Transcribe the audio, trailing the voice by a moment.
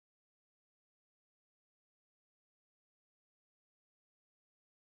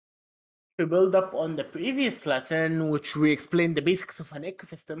To build up on the previous lesson, which we explained the basics of an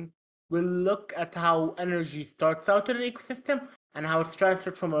ecosystem, we'll look at how energy starts out in an ecosystem and how it's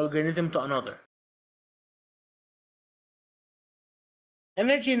transferred from an organism to another.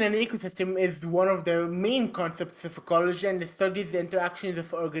 Energy in an ecosystem is one of the main concepts of ecology, and it studies the interactions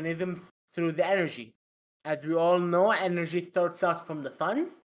of organisms through the energy. As we all know, energy starts out from the sun,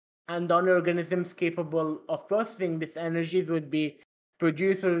 and only organisms capable of processing this energy would be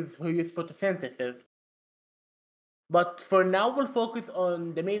producers who use photosynthesis. But for now, we'll focus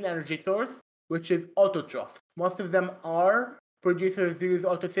on the main energy source, which is autotrophs. Most of them are producers who use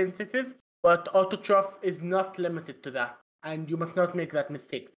photosynthesis, but autotroph is not limited to that, and you must not make that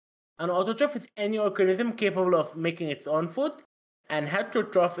mistake. An autotroph is any organism capable of making its own food, and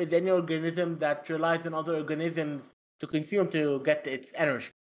heterotroph is any organism that relies on other organisms to consume to get its energy.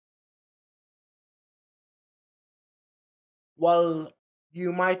 While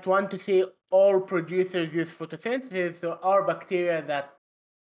you might want to say all producers use photosynthesis, there are bacteria that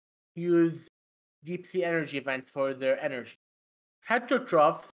use deep sea energy events for their energy.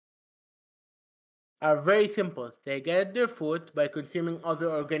 Heterotrophs are very simple. They get their food by consuming other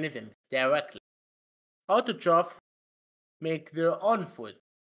organisms directly. Autotrophs make their own food.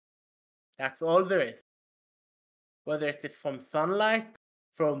 That's all there is. Whether it is from sunlight,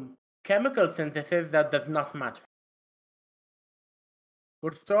 from chemical synthesis, that does not matter.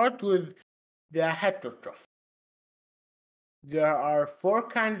 We'll start with the heterotrophs. There are 4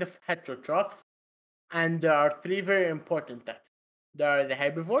 kinds of heterotrophs, and there are 3 very important types. There are the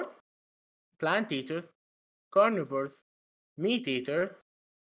herbivores, plant eaters, carnivores, meat eaters,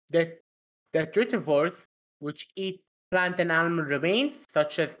 the detritivores, which eat plant and animal remains,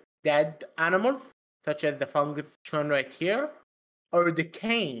 such as dead animals, such as the fungus shown right here, or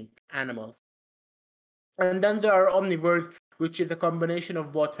decaying animals. And then there are omnivores, which is a combination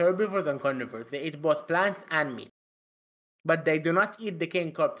of both herbivores and carnivores. They eat both plants and meat, but they do not eat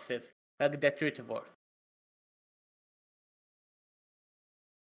decaying corpses like detritivores.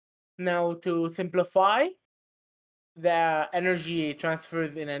 Now, to simplify the energy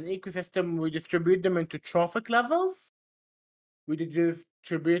transfers in an ecosystem, we distribute them into trophic levels, we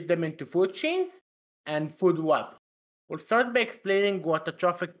distribute them into food chains, and food webs. We'll start by explaining what a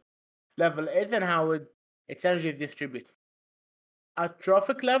trophic level is and how its energy is distributed. A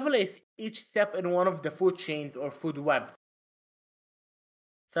trophic level is each step in one of the food chains or food webs,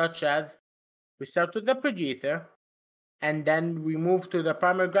 such as we start with the producer, and then we move to the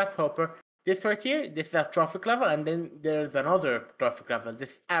primary grasshopper. This right here, this is a trophic level, and then there's another trophic level,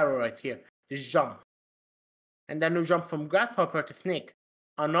 this arrow right here, this jump. And then we jump from grasshopper to snake,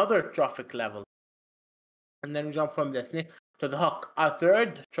 another trophic level. And then we jump from the snake to the hawk, a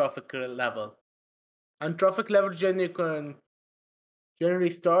third trophic level. And trophic levels generally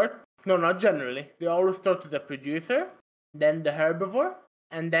start, no, not generally, they always start with the producer, then the herbivore,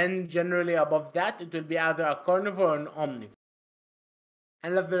 and then generally above that, it will be either a carnivore or an omnivore.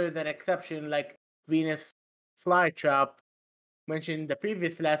 Unless there is an exception like Venus flytrap mentioned in the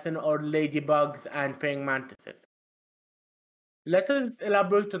previous lesson, or ladybugs and praying mantises. Let us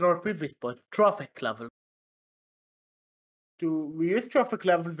elaborate on our previous point, trophic level. We use trophic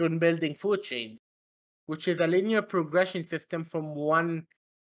levels when building food chains, which is a linear progression system from one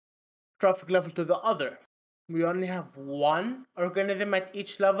trophic level to the other. We only have one organism at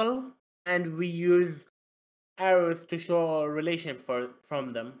each level, and we use arrows to show a relation from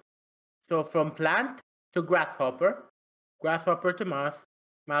them. So from plant to grasshopper, grasshopper to mouse,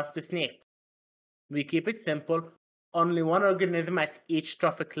 mouse to snake. We keep it simple, only one organism at each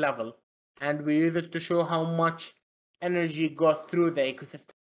trophic level, and we use it to show how much energy goes through the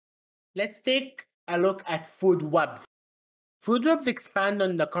ecosystem. Let's take a look at food webs. Food webs expand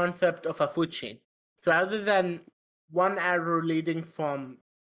on the concept of a food chain. So rather than one arrow leading from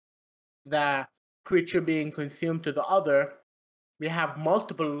the creature being consumed to the other, we have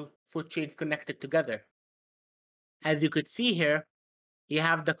multiple food chains connected together. As you could see here, you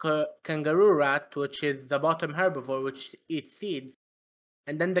have the kangaroo rat, which is the bottom herbivore, which eats seeds.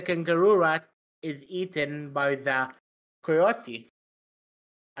 And then the kangaroo rat is eaten by the coyote,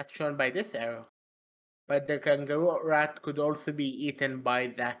 as shown by this arrow. But the kangaroo rat could also be eaten by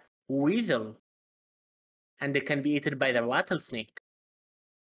the weasel, and it can be eaten by the rattlesnake.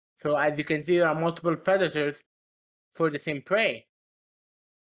 So as you can see, there are multiple predators for the same prey.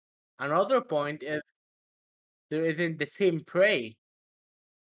 Another point is there isn't the same prey.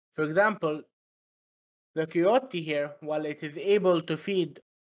 For example, the coyote here, while it is able to feed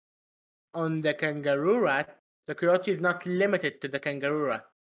on the kangaroo rat, the coyote is not limited to the kangaroo rat.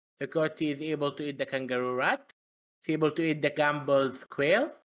 The coyote is able to eat the kangaroo rat, it's able to eat the Gambel's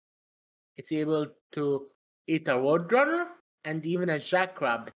quail, It's able to eat a roadrunner and even a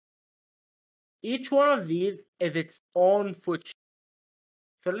jackrabbit. Each one of these is its own food chain.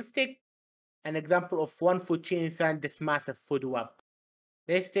 So let's take an example of one food chain inside this massive food web.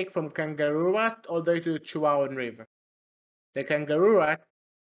 Let's take from kangaroo rat all the way to the Chihuahuan river. The kangaroo rat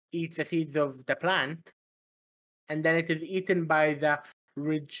eats the seeds of the plant, and then it is eaten by the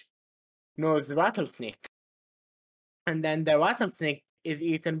ridge-nosed rattlesnake. And then the rattlesnake is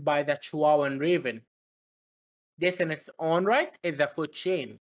eaten by the Chihuahuan raven. This in its own right is a food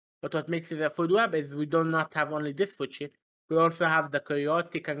chain. But what makes it a food web is we do not have only this food chain, we also have the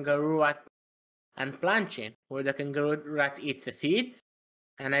coyote, kangaroo rat, and plant chain, where the kangaroo rat eats the seeds,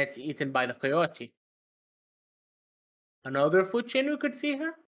 and it's eaten by the coyote. Another food chain we could see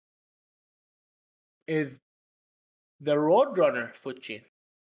here is the roadrunner food chain.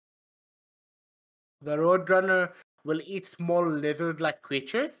 The roadrunner will eat small lizard-like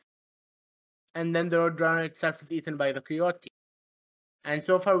creatures, and then the roadrunner itself is eaten by the coyote. And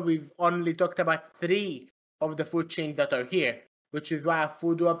so far we've only talked about 3 of the food chains that are here, which is why a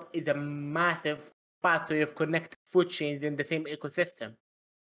food web is a massive pathway of connected food chains in the same ecosystem.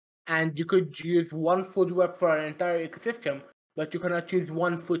 And you could use one food web for an entire ecosystem, but you cannot use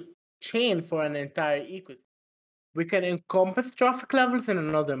one food chain for an entire ecosystem. We can encompass trophic levels in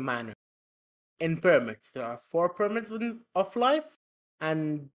another manner. In pyramids, there are 4 pyramids of life,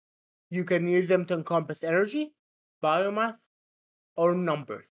 and you can use them to encompass energy, biomass, or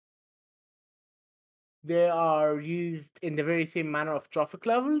numbers. They are used in the very same manner of trophic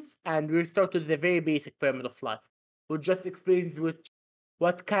levels, and we'll start with the very basic pyramid of life, which just explains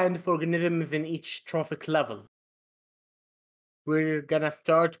what kind of organism is in each trophic level. We're gonna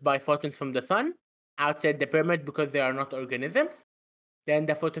start by photons from the sun, outside the pyramid because they are not organisms. Then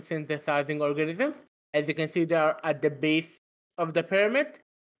the photosynthesizing organisms. As you can see, they are at the base of the pyramid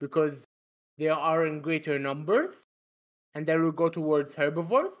because they are in greater numbers. And then we'll go towards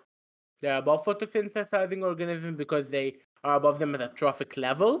herbivores. They're above photosynthesizing organisms because they are above them at a trophic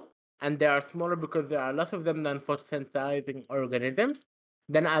level. And they are smaller because there are less of them than photosynthesizing organisms.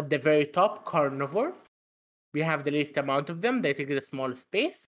 Then at the very top, carnivores. We have the least amount of them, they take the smallest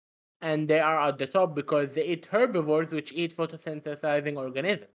space. And they are at the top because they eat herbivores, which eat photosynthesizing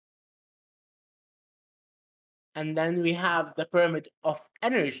organisms. And then we have the pyramid of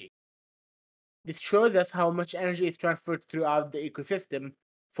energy. This shows us how much energy is transferred throughout the ecosystem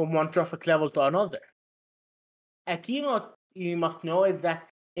from one trophic level to another. A keynote you must know is that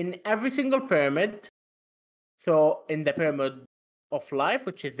in every single pyramid, so in the pyramid of life,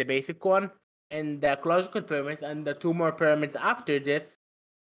 which is the basic one, in the ecological pyramids, and the 2 more pyramids after this,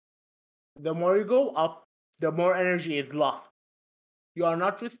 the more you go up, the more energy is lost. You are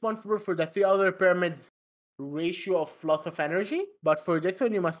not responsible for the 3 other pyramids' ratio of loss of energy, but for this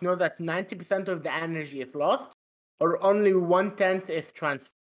one, you must know that 90% of the energy is lost, or only 1/10 is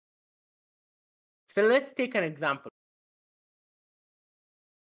transferred. So let's take an example.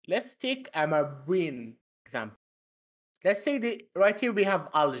 Let's take a marine example. Let's say that right here we have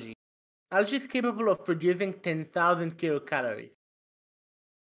algae. Algae is capable of producing 10,000 kilocalories.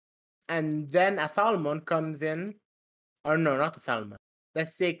 And then a salmon comes in, or no, not a salmon.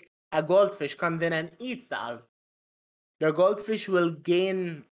 Let's take a goldfish comes in and eats the algae. The goldfish will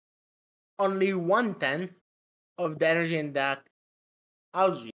gain only 1/10 of the energy in that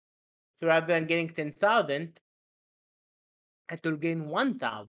algae. So rather than getting 10,000, it will gain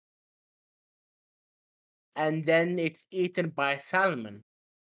 1,000. And then it's eaten by salmon.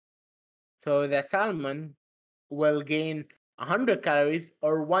 So the salmon will gain 100 calories,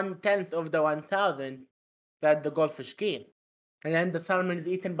 or 1/10 of the 1,000 that the goldfish gained. And then the salmon is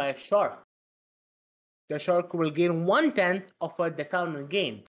eaten by a shark. The shark will gain 1/10 of what the salmon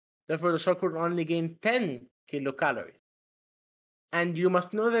gained. Therefore, the shark will only gain 10 kilocalories. And you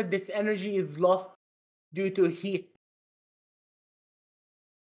must know that this energy is lost due to heat.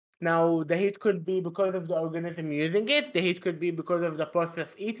 Now, the heat could be because of the organism using it, the heat could be because of the process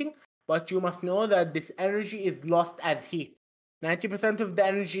of eating, but you must know that this energy is lost as heat. 90% of the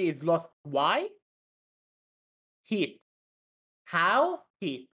energy is lost. Why? Heat. How?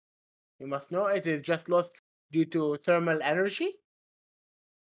 Heat. You must know it is just lost due to thermal energy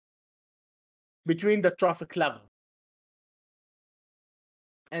between the trophic level.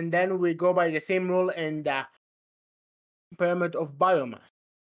 And then we go by the same rule in the pyramid of biomass.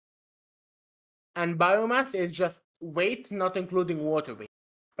 And biomass is just weight, not including water weight,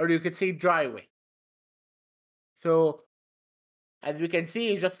 or you could say dry weight. So, as we can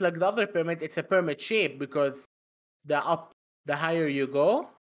see, just like the other pyramid, it's a pyramid shape because the higher you go,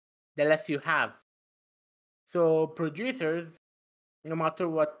 the less you have. So producers, no matter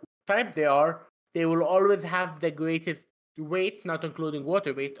what type they are, they will always have the greatest weight, not including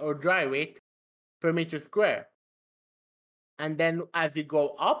water weight or dry weight, per meter square. And then as you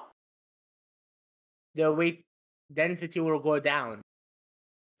go up, the weight density will go down.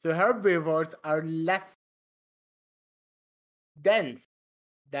 So herbivores are less dense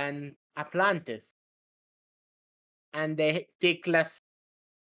than Atlantis, and they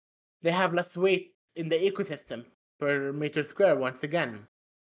have less weight in the ecosystem per meter square once again.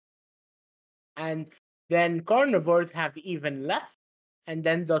 And then carnivores have even less, and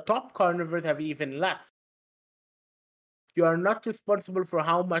then the top carnivores have even less. You are not responsible for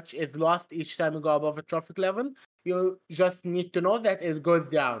how much is lost each time you go above a trophic level. You just need to know that it goes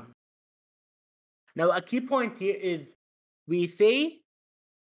down. Now, a key point here is we say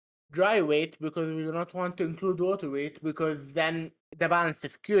dry weight because we do not want to include water weight, because then the balance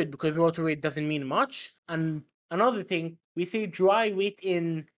is skewed, because water weight doesn't mean much. And another thing, we say dry weight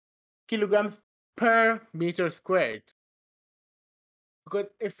in kilograms per meter squared. Because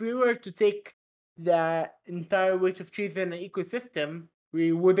if we were to take the entire weight of trees in an ecosystem,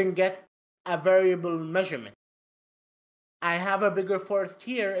 we wouldn't get a variable measurement. I have a bigger forest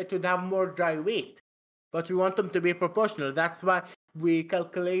here, it would have more dry weight, but we want them to be proportional. That's why we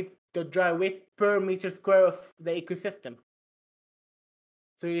calculate the dry weight per meter square of the ecosystem.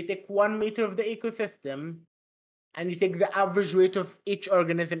 So you take 1 meter of the ecosystem and you take the average weight of each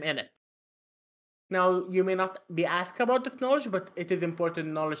organism in it. Now, you may not be asked about this knowledge, but it is important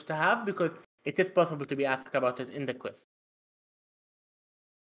knowledge to have because it is possible to be asked about it in the quiz.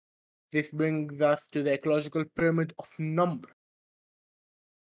 This brings us to the ecological pyramid of number.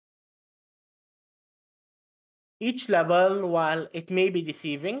 Each level, while it may be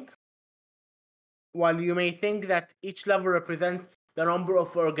deceiving, while you may think that each level represents the number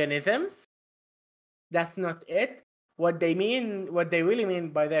of organisms, that's not it. What they really mean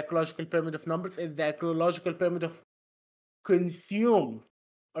by the ecological pyramid of numbers is the ecological pyramid of consumed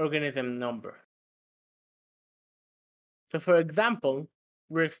organism number. So for example,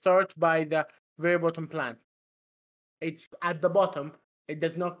 we'll start by the very bottom plant. It's at the bottom, it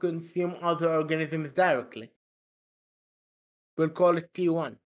does not consume other organisms directly. We'll call it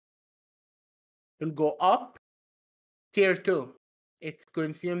T1. We'll go up, tier 2. It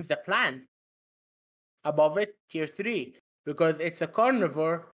consumes the plant. Above it, tier 3, because it's a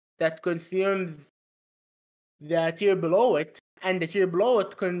carnivore that consumes the tier below it, and the tier below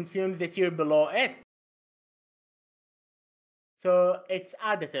it consumes the tier below it. So it's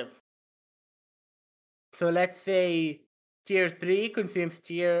additive. So let's say tier 3 consumes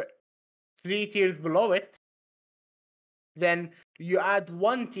tier 3 tiers below it. Then you add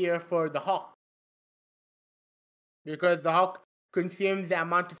 1 tier for the hawk, because the hawk consumes the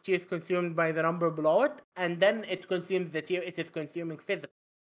amount of tiers consumed by the number below it, and then it consumes the tier it is consuming physically.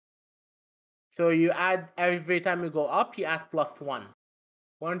 So you add, every time you go up, you add +1.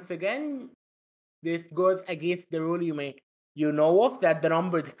 Once again, this goes against the rule you know of, that the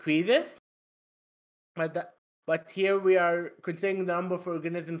number decreases. But here we are considering the number of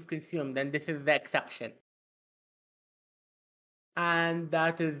organisms consumed, and this is the exception. And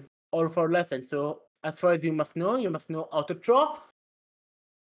that is all for our lesson. So as far as you must know autotrophs,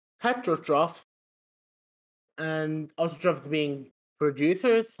 heterotrophs, and autotrophs being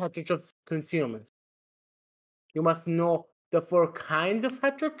producers, heterotrophs consumers. You must know the 4 kinds of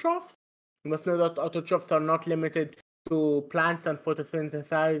heterotrophs. You must know that autotrophs are not limited to plants and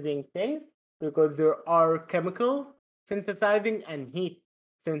photosynthesizing things, because there are chemical synthesizing and heat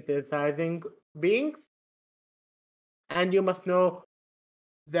synthesizing beings. And you must know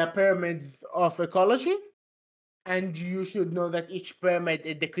the pyramids of ecology, and you should know that each pyramid,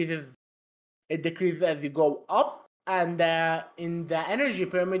 it decreases as you go up. And in the energy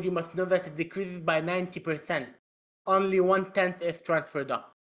pyramid, you must know that it decreases by 90%. Only 1/10 is transferred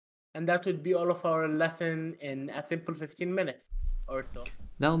up. And that would be all of our lesson in a simple 15 minutes or so.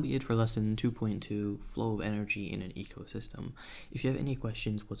 That'll be it for lesson 2.2, flow of energy in an ecosystem. If you have any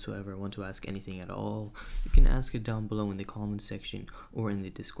questions whatsoever, want to ask anything at all, you can ask it down below in the comments section or in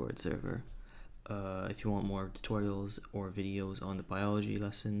the Discord server. If you want more tutorials or videos on the biology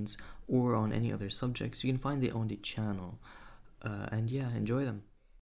lessons or on any other subjects, you can find it on the channel. And yeah, enjoy them.